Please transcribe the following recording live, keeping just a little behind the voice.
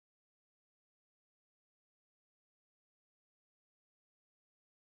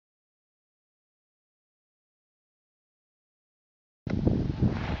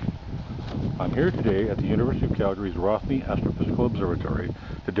I'm here today at the University of Calgary's Rothmy Astrophysical Observatory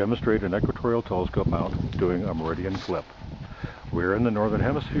to demonstrate an equatorial telescope mount doing a Meridian Flip. We're in the northern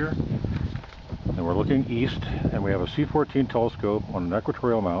hemisphere and we're looking east, and we have a C14 telescope on an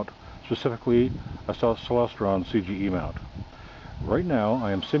equatorial mount, specifically a Celestron CGE mount. Right now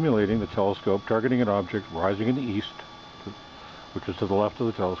I am simulating the telescope targeting an object rising in the east, which is to the left of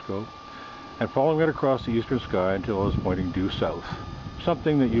the telescope, and following it across the eastern sky until it is pointing due south,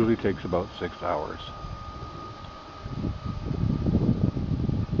 something that usually takes about 6 hours.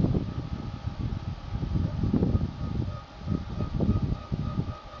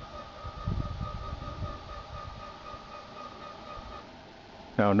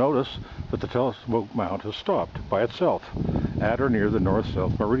 Now notice that the telescope mount has stopped by itself at or near the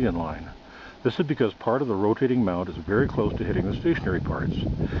north-south meridian line. This is because part of the rotating mount is very close to hitting the stationary parts.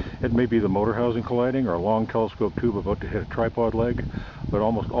 It may be the motor housing colliding or a long telescope tube about to hit a tripod leg, but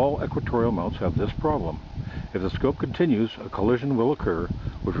almost all equatorial mounts have this problem. If the scope continues, a collision will occur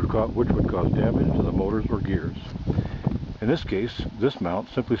which would cause damage to the motors or gears. In this case, this mount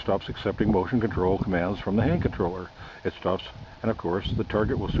simply stops accepting motion control commands from the hand controller. It stops, and of course the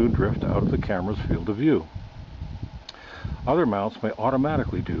target will soon drift out of the camera's field of view. Other mounts may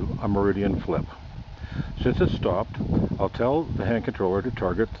automatically do a Meridian Flip. Since it's stopped, I'll tell the hand controller to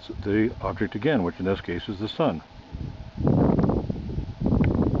target the object again, which in this case is the sun.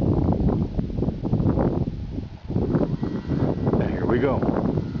 And here we go.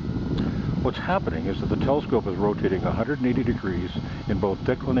 What's happening is that the telescope is rotating 180 degrees in both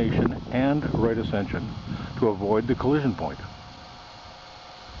declination and right ascension to avoid the collision point.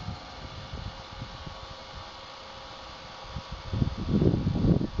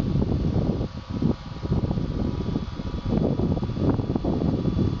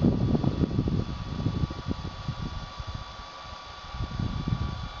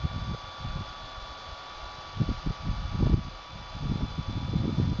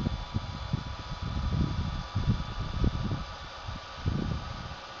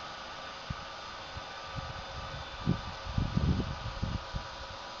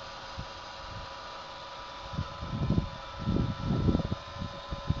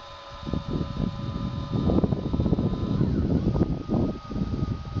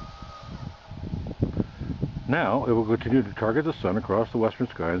 Now it will continue to target the sun across the western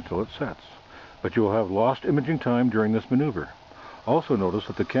sky until it sets, but you will have lost imaging time during this maneuver. Also notice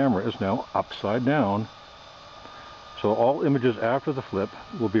that the camera is now upside down, so all images after the flip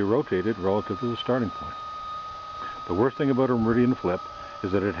will be rotated relative to the starting point. The worst thing about a Meridian Flip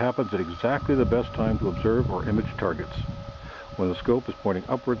is that it happens at exactly the best time to observe or image targets, when the scope is pointing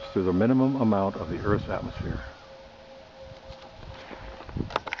upwards through the minimum amount of the Earth's atmosphere.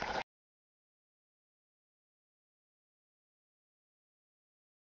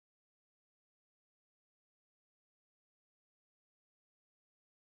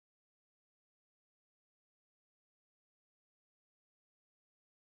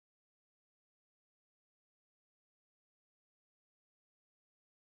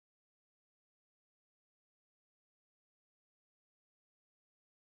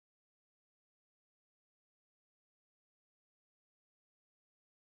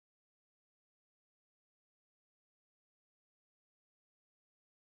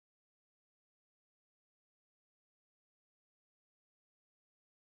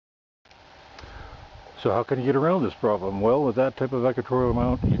 So how can you get around this problem? Well, with that type of equatorial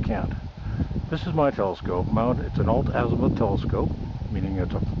mount, you can't. This is my telescope mount. It's an alt-azimuth telescope, meaning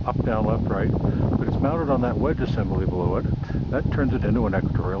it's up, down, left, right, but it's mounted on that wedge assembly below it. That turns it into an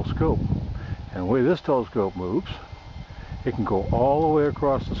equatorial scope. And the way this telescope moves, it can go all the way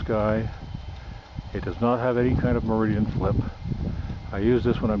across the sky. It does not have any kind of Meridian Flip. I use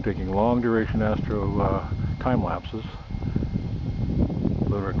this when I'm taking long duration astro time lapses,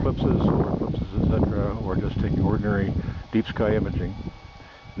 lunar eclipses, solar eclipses, etc., or just taking ordinary deep sky imaging.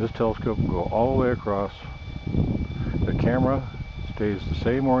 And this telescope will go all the way across. The camera stays the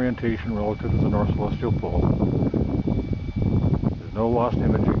same orientation relative to the North Celestial Pole. There's no lost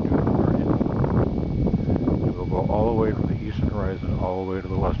imaging due to the Meridian. It will go all the way from the eastern horizon all the way to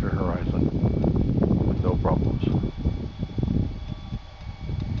the western horizon with no problems.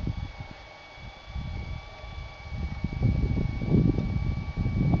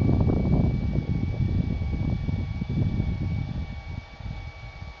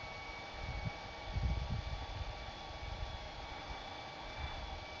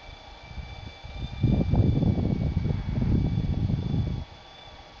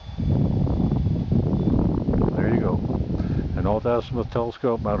 An alt-azimuth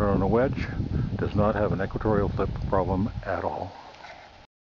telescope mounted on a wedge does not have an equatorial flip problem at all.